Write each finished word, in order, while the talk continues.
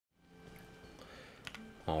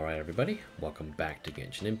Alright everybody, welcome back to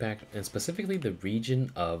Genshin Impact, and specifically the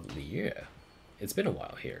region of Navia. It's been a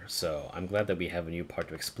while here, so I'm glad that we have a new part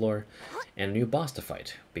to explore and a new boss to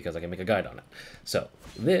fight, because I can make a guide on it. So,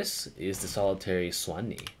 this is the solitary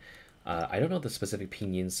Suanni. I don't know the specific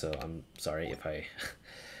pinyin, so I'm sorry if I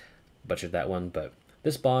butchered that one, but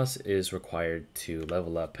this boss is required to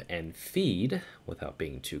level up and feed, without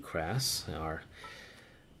being too crass, our,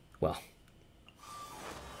 well,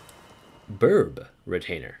 Burb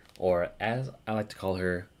retainer, or as I like to call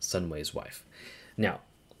her, SunWei's wife. Now,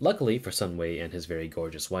 luckily for SunWei and his very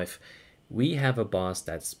gorgeous wife, we have a boss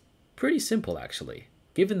that's pretty simple actually,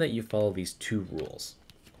 given that you follow these two rules.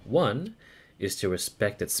 One is to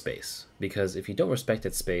respect its space, because if you don't respect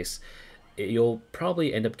its space, you'll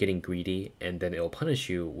probably end up getting greedy, and then it'll punish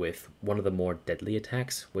you with one of the more deadly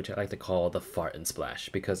attacks, which I like to call the Fart and Splash,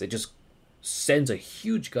 because it just sends a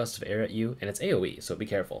huge gust of air at you, and it's AoE, so be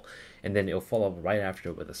careful. And then it'll follow up right after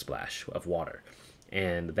it with a splash of water.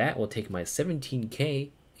 And that will take my 17k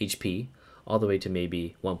HP all the way to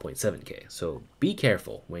maybe 1.7k. So be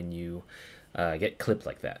careful when you get clipped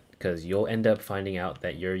like that, because you'll end up finding out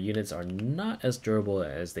that your units are not as durable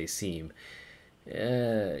as they seem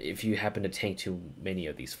if you happen to tank too many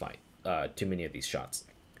of these shots.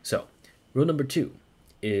 So, rule number 2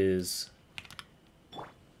 is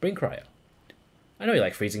bring cryo. I know you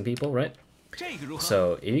like freezing people, right?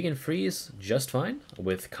 So if you can freeze just fine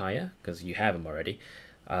with Kaya, because you have him already,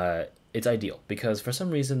 it's ideal, because for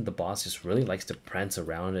some reason the boss just really likes to prance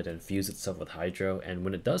around it and fuse itself with Hydro, and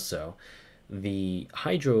when it does so, the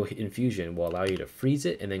Hydro infusion will allow you to freeze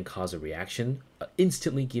it and then cause a reaction,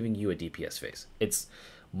 instantly giving you a DPS phase. It's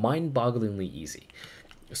mind-bogglingly easy.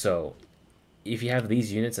 So if you have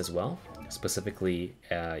these units as well, specifically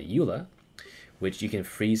Eula, which you can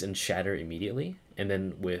freeze and shatter immediately, and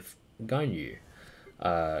then with Ganyu,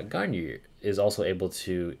 Ganyu is also able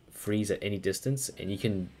to freeze at any distance, and you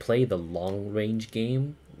can play the long range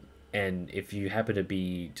game, and if you happen to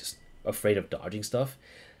be just afraid of dodging stuff,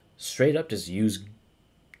 straight up just use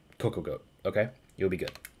Coco Goat, okay? You'll be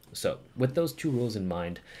good. So with those two rules in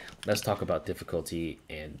mind, let's talk about difficulty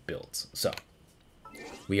and builds. So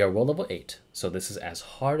we are world level 8, so this is as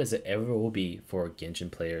hard as it ever will be for Genshin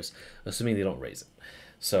players, assuming they don't raise it.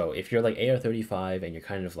 So if you're like AR35 and you're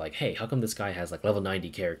kind of like, hey, how come this guy has like level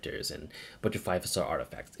 90 characters and a bunch of 5-star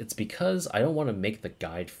artifacts? It's because I don't want to make the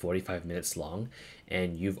guide 45 minutes long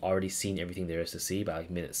and you've already seen everything there is to see by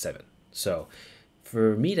like minute 7. So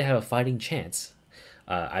for me to have a fighting chance,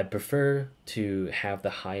 I prefer to have the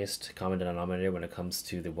highest common denominator when it comes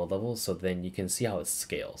to the world level, so then you can see how it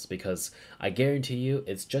scales, because I guarantee you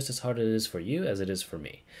it's just as hard as it is for you as it is for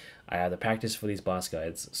me. I have to practice for these boss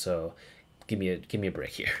guides, so give me a break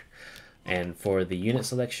here. And for the unit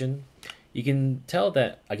selection, you can tell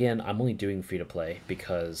that, again, I'm only doing free to play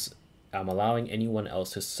because I'm allowing anyone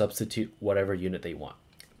else to substitute whatever unit they want.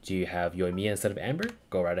 Do you have Yoimiya instead of Amber?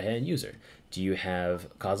 Go right ahead and use her. Do you have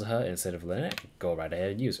Kazuha instead of Lynette? Go right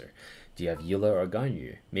ahead and use her. Do you have Eula or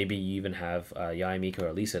Ganyu? Maybe you even have Yaimika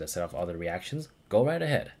or Lisa to set off all the reactions? Go right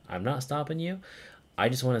ahead. I'm not stopping you. I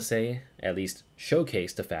just want to say, at least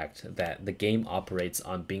showcase the fact that the game operates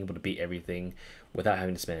on being able to beat everything without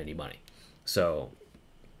having to spend any money. So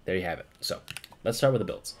there you have it. So let's start with the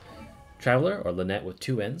builds. Traveler, or Lynette with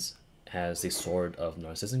 2 N's, has the Sword of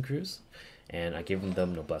Narcissan Cruise, and I gave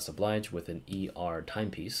them Noblesse Oblige with an ER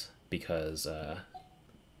timepiece because, I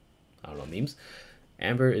don't know, memes.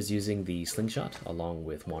 Amber is using the Slingshot along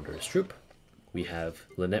with Wanderer's Troop. We have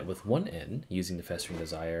Lynette with 1 N using the Festering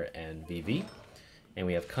Desire and VV. And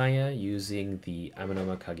we have Kaya using the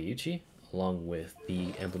Amenoma Kageuchi along with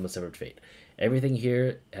the Emblem of Severed Fate. Everything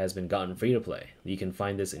here has been gotten free to play. You can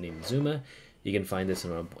find this in Inazuma. You can find this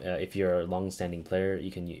in if you're a long-standing player. You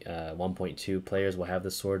can 1.2 players will have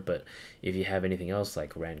this sword, but if you have anything else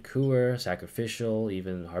like Rancour, Sacrificial,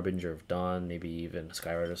 even Harbinger of Dawn, maybe even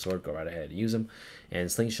Skyrider sword, go right ahead and use them. And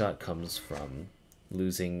Slingshot comes from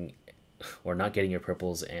losing or not getting your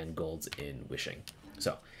purples and golds in Wishing.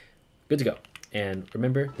 So good to go. And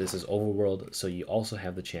remember, this is overworld, so you also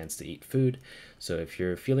have the chance to eat food. So if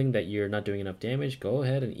you're feeling that you're not doing enough damage, go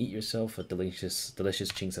ahead and eat yourself a delicious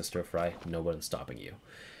Chingsa stir fry. No one's stopping you.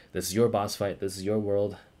 This is your boss fight. This is your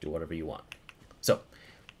world. Do whatever you want. So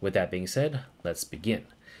with that being said, let's begin.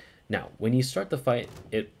 Now, when you start the fight,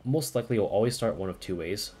 it most likely will always start one of 2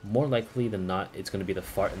 ways. More likely than not, it's going to be the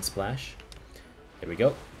Fart and Splash. There we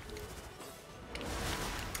go.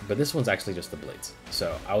 But this one's actually just the blades.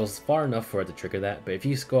 So I was far enough for it to trigger that, but if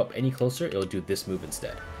you go up any closer, it'll do this move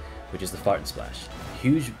instead, which is the Fart and Splash.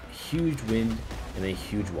 Huge wind and then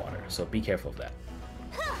huge water, so be careful of that.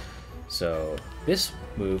 So this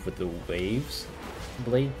move with the waves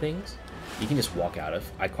blade things, you can just walk out of.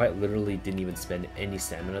 I quite literally didn't even spend any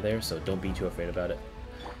stamina there, so don't be too afraid about it.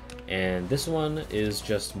 And this one is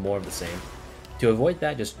just more of the same. To avoid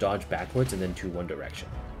that, just dodge backwards and then to one direction.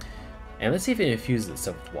 And let's see if it infuses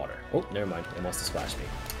itself with water. Oh, never mind, it wants to splash me.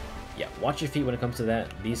 Yeah, watch your feet when it comes to that.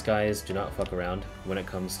 These guys do not fuck around when it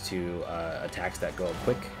comes to attacks that go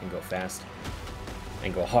quick and go fast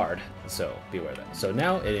and go hard, so be aware of that. So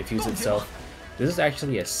now it infuses itself. This is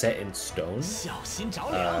actually a set in stone,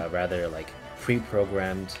 rather like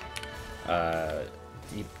pre-programmed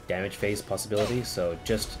deep damage phase possibility, so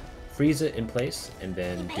just freeze it in place and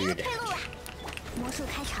then do your damage.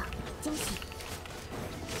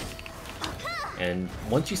 And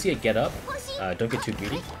once you see it get up, don't get too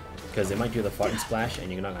greedy, because it might do the fart and splash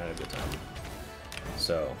and you're not gonna have a good time.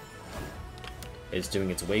 So it's doing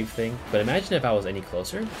its wave thing, but imagine if I was any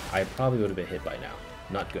closer, I probably would have been hit by now.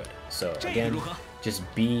 Not good. So again, just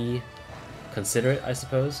be considerate, I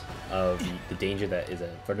suppose, of the danger that is in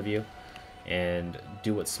front of you, and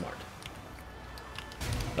do what's smart.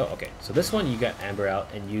 Oh, okay. So this one, you got Amber out,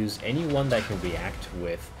 and use anyone that can react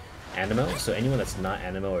with Anemo. So anyone that's not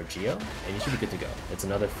Anemo or Geo, and you should be good to go. It's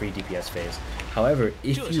another free DPS phase. However,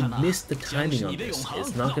 if you miss the timing on this,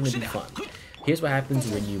 it's not going to be fun. Here's what happens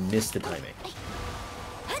when you miss the timing.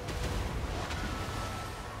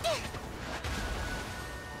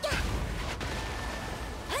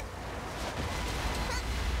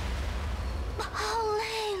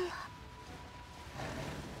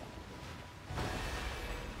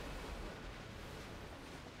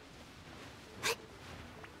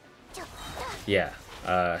 Yeah,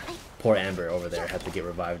 poor Amber over there had to get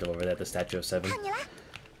revived over there at the Statue of 7.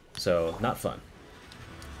 So, not fun.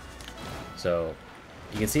 So,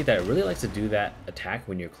 you can see that it really likes to do that attack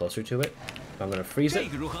when you're closer to it. I'm going to freeze it,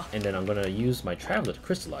 and then I'm going to use my Traveler to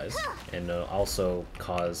Crystallize, and also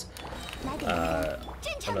cause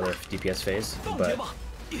another DPS phase. But,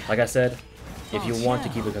 like I said, if you want to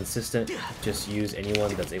keep it consistent, just use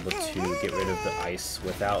anyone that's able to get rid of the ice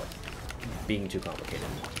without being too complicated.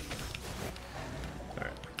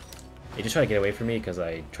 It just tried to get away from me because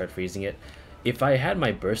I tried freezing it. If I had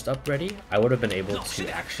my burst up ready, I would have been able to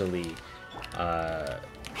actually,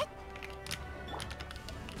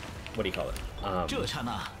 what do you call it? I would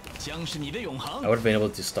have been able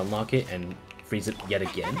to stun lock it and freeze it yet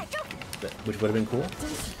again, which would have been cool.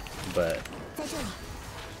 But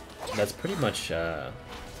that's pretty much,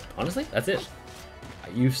 honestly, that's it.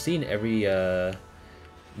 You've seen every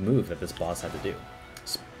move that this boss had to do.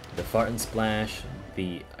 The fart and splash,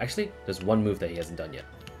 actually, there's one move that he hasn't done yet.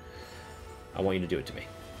 I want you to do it to me.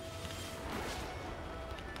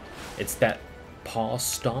 It's that paw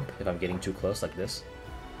stomp if I'm getting too close like this.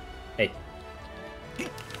 Hey.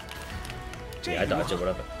 Yeah, I dodged it,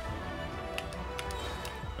 whatever.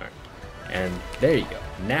 Alright. And there you go.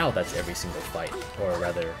 Now that's every single fight, or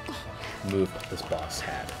rather, move that this boss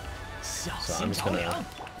had. So I'm just gonna...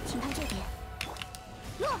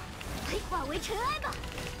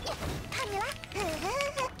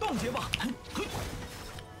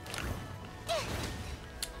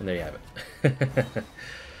 And there you have it.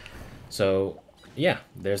 So, yeah,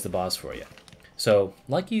 there's the boss for you. So,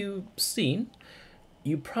 like you've seen,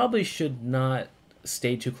 you probably should not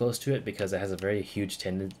stay too close to it because it has a very huge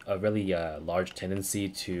large tendency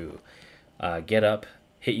to get up,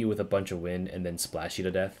 hit you with a bunch of wind, and then splash you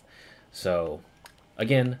to death. So,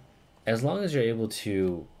 again, as long as you're able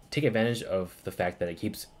to take advantage of the fact that it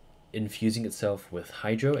keeps infusing itself with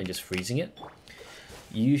Hydro and just freezing it,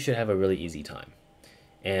 you should have a really easy time.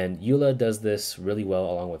 And Eula does this really well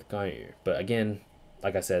along with Ganyu. But again,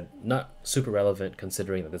 like I said, not super relevant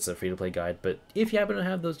considering that this is a free-to-play guide, but if you happen to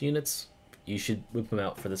have those units, you should whip them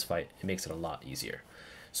out for this fight. It makes it a lot easier.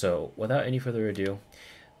 So without any further ado,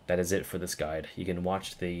 that is it for this guide. You can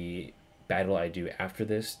watch the battle I do after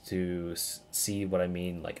this to see what I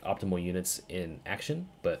mean, like optimal units in action.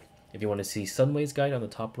 But if you want to see SunWei's guide on the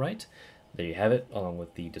top right, there you have it, along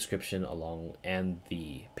with the description and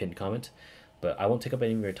the pinned comment. But I won't take up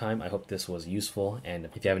any of your time. I hope this was useful, and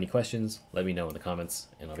if you have any questions, let me know in the comments,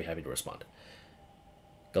 and I'll be happy to respond.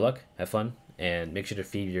 Good luck, have fun, and make sure to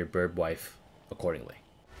feed your bird wife accordingly.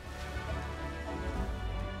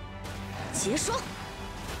 结束，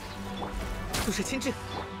就是牵制。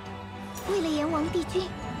为了阎王帝君，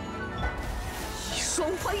以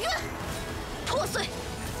双还愿，破碎。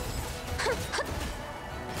哼哼。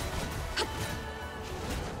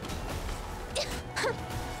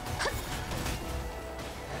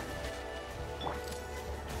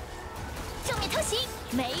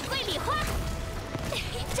 玫瑰礼花，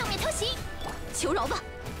正面偷袭，求饶吧！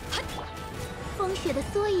风雪的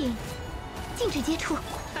缩影，禁止接触。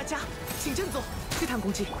大家请振作，推弹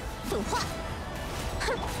攻击。粉化，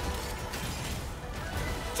哼！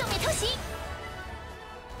正面偷袭。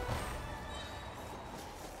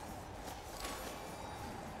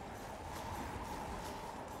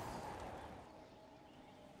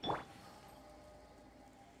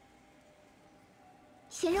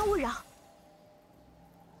闲人勿扰。